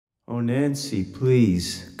Oh, Nancy,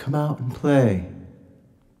 please, come out and play.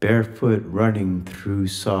 Barefoot running through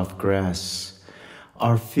soft grass.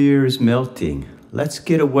 Our fear is melting, let's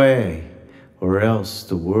get away, or else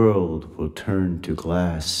the world will turn to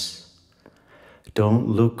glass. Don't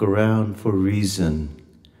look around for reason,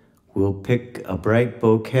 we'll pick a bright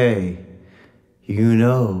bouquet. You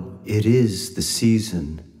know it is the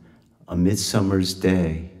season, a midsummer's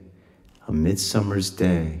day, a midsummer's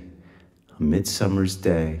day, a midsummer's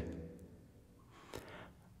day.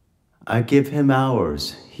 I give him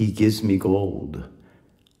hours, he gives me gold.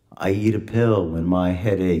 I eat a pill when my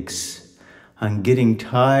head aches. I'm getting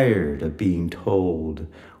tired of being told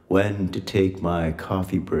when to take my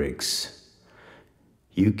coffee breaks.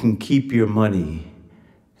 You can keep your money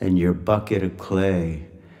and your bucket of clay.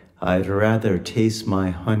 I'd rather taste my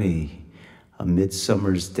honey a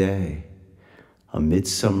midsummer's day, a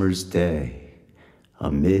midsummer's day,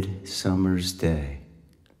 a midsummer's day.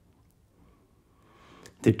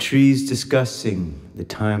 The tree's discussing the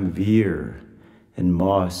time of year, and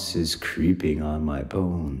moss is creeping on my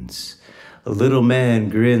bones. A little man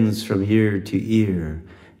grins from ear to ear,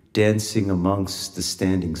 dancing amongst the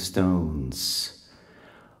standing stones.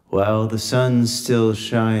 While the sun's still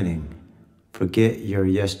shining, forget your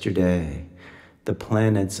yesterday. The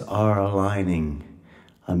planets are aligning,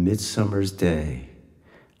 a midsummer's day,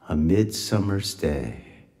 a midsummer's day,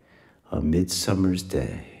 a midsummer's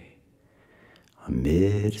day. A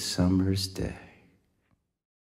midsummer's day.